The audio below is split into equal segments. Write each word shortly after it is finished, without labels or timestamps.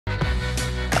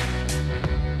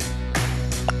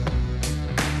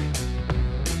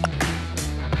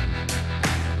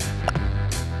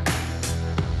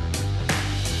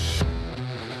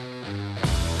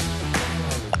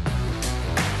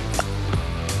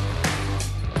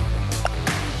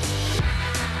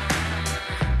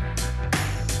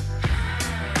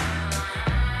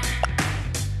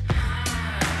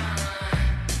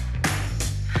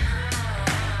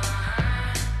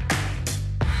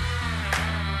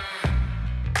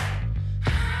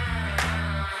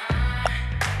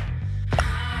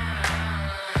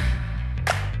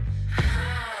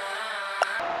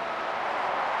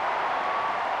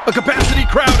A capacity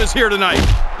crowd is here tonight.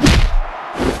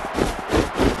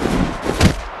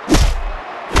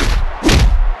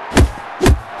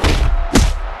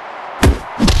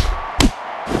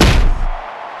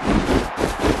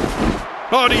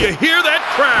 Oh, do you hear that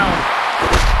crowd?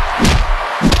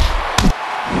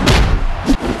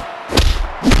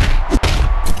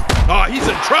 Oh, he's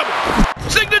in trouble.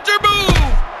 Signature move!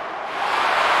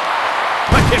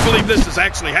 I can't believe this is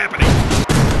actually happening.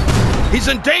 He's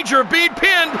in danger of being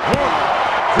pinned. 1, 2, 3.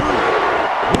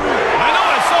 I know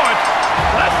I saw it,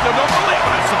 but I still don't believe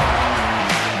I saw it.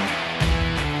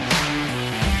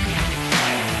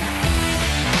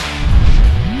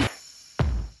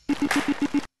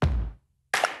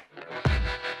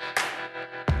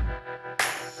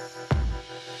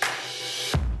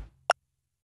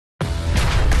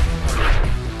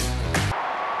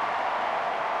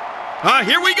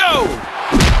 Here we go!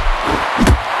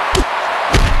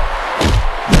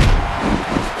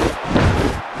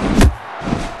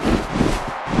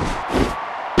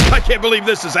 I can't believe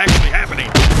this is actually happening.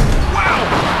 Wow!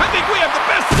 I think we have the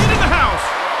best seat in the house!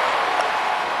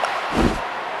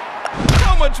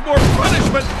 How much more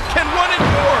punishment can one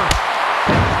endure?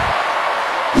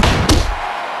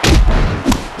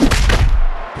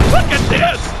 Look at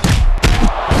this!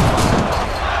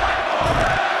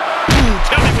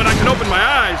 Tell me when I can open my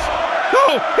eyes.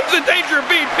 Oh, he's in danger of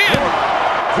being pinned.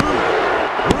 1, 2,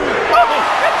 3. Oh,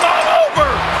 it's all over.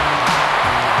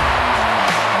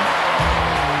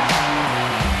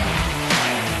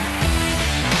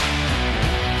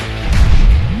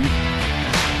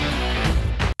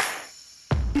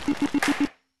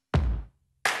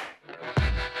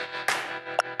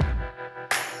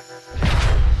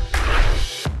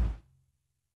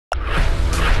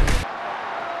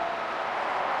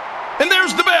 And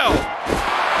there's the bell.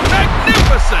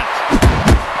 Magnificent.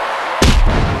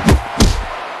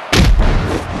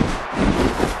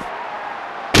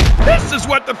 This is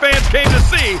what the fans came to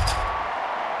see.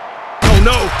 Oh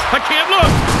no, I can't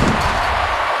look.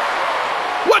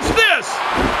 What's this?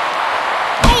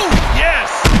 Oh,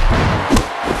 yes.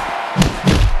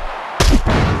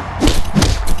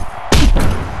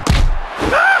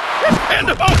 Ah, it's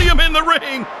pandemonium in the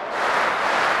ring.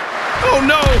 Oh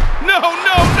no, no,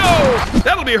 no, no!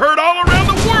 That'll be heard all around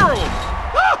the world!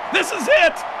 Ah, this is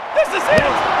it! This is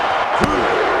it! 1,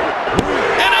 2, 3.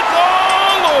 And it's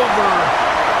all over!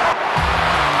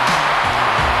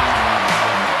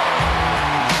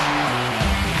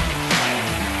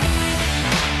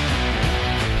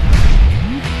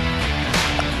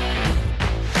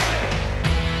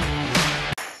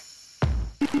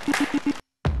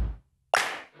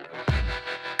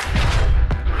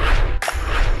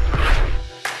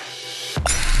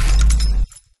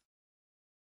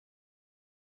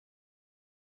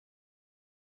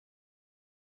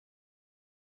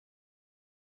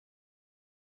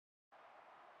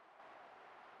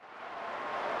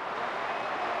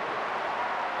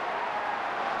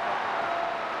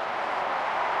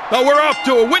 Oh, we're off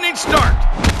to a winning start.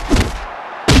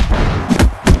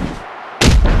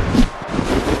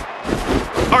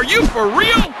 Are you for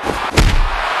real?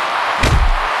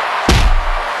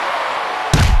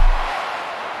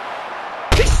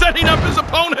 He's setting up his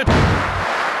opponent.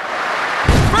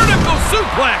 Vertical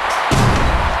suplex.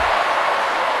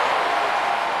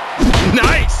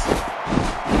 Nice.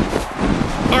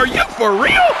 Are you for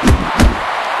real?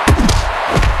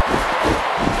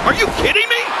 Are you kidding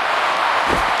me?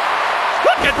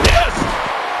 Look at this!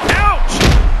 Ouch!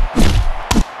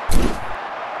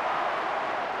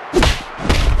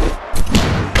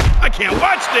 I can't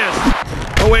watch this!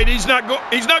 Oh wait, he's not going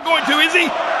to, is he?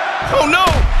 Oh no!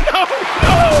 No!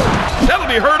 No! That'll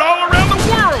be heard all around the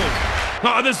world!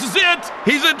 Oh, this is it!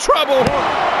 He's in trouble! 1,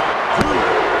 2, 3.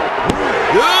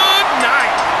 Good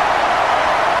night!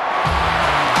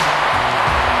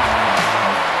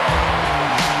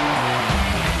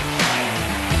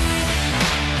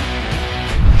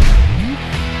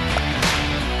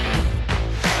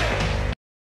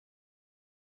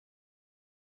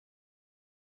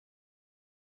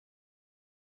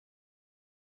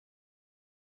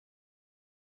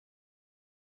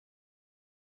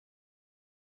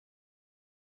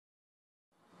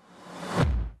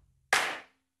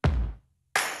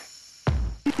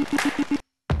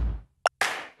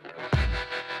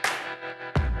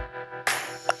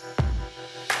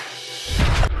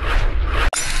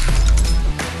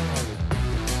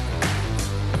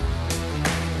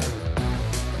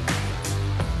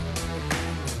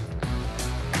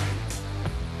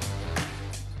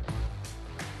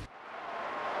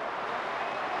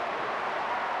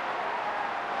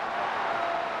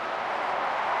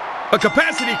 A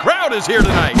capacity crowd is here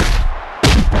tonight.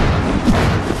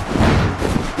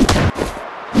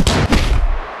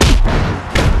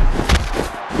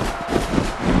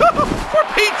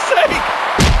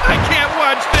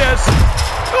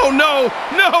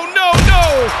 no, no, no!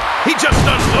 He just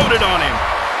unloaded on him.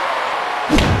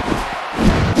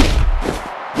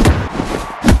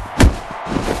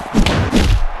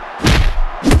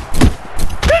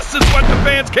 This is what the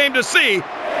fans came to see.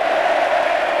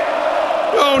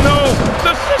 Oh no,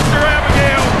 the Sister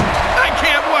Abigail! I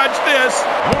can't watch this!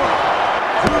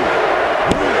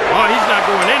 Oh, he's not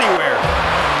going anywhere.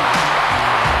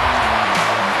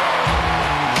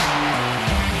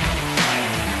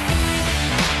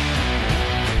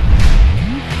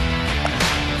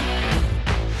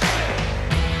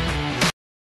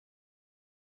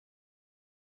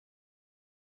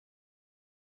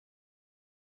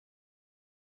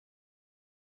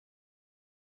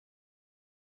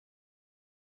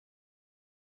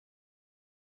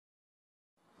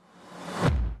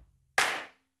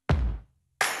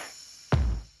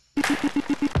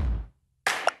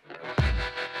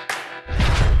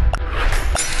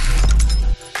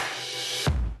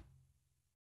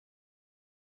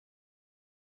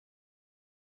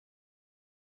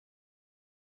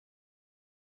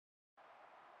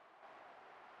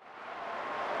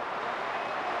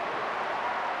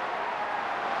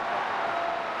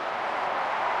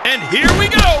 And here we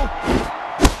go!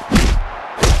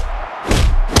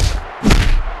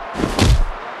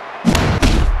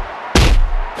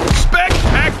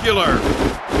 Spectacular!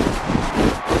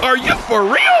 Are you for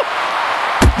real?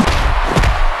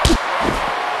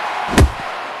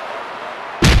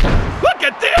 Look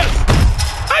at this!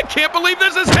 I can't believe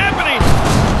this is happening!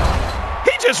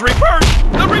 He just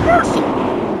reversed the reversal!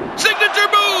 Signature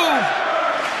move!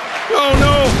 Oh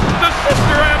no, the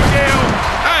Sister Abigail!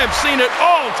 I have seen it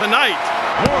all tonight.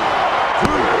 1,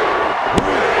 2, 3.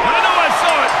 I know I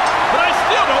saw it, but I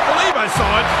still don't believe I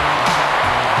saw it.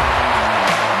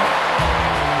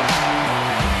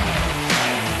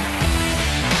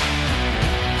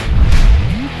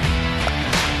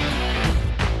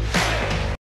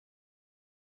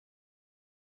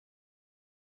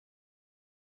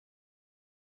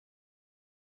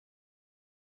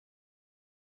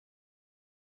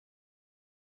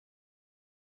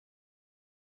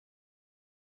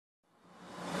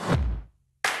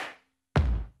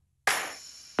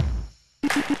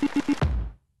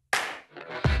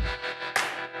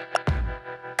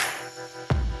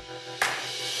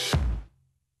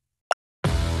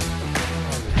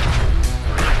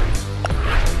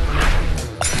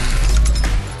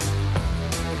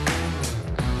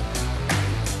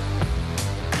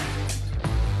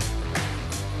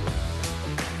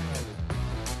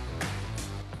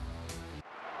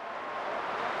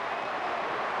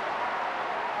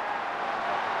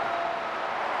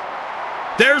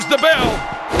 There's the bell.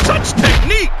 Such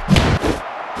technique!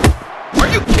 Are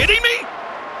you kidding me?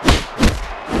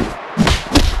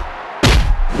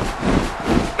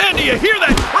 Man, do you hear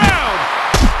that crowd?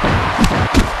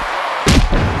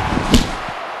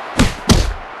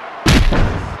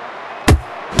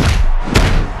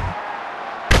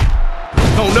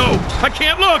 Oh no, I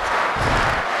can't look.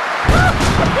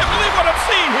 I can't believe what I'm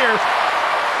seeing here.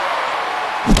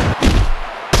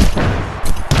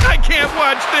 I can't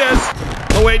watch this.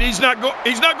 Oh wait, he's not going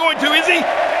to, is he?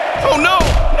 Oh no,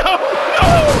 no,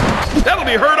 no! That'll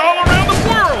be heard all around the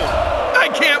world. I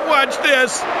can't watch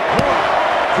this. 1,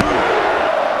 2.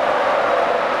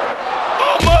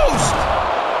 Almost.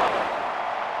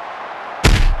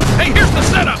 Hey, here's the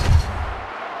setup.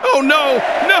 Oh no,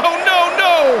 no, no,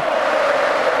 no!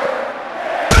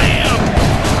 Bam!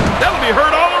 That'll be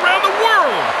heard all around the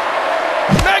world.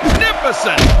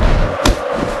 Magnificent.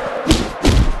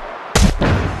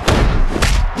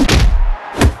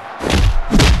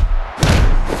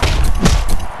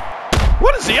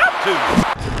 What is he up to?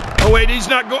 Oh wait, he's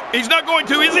not going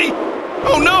to, is he?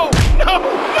 Oh no, no,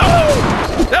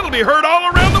 no! That'll be heard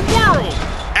all around the world.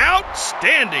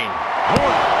 Outstanding. 1,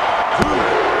 2,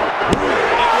 3.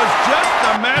 It was just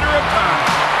a matter of time.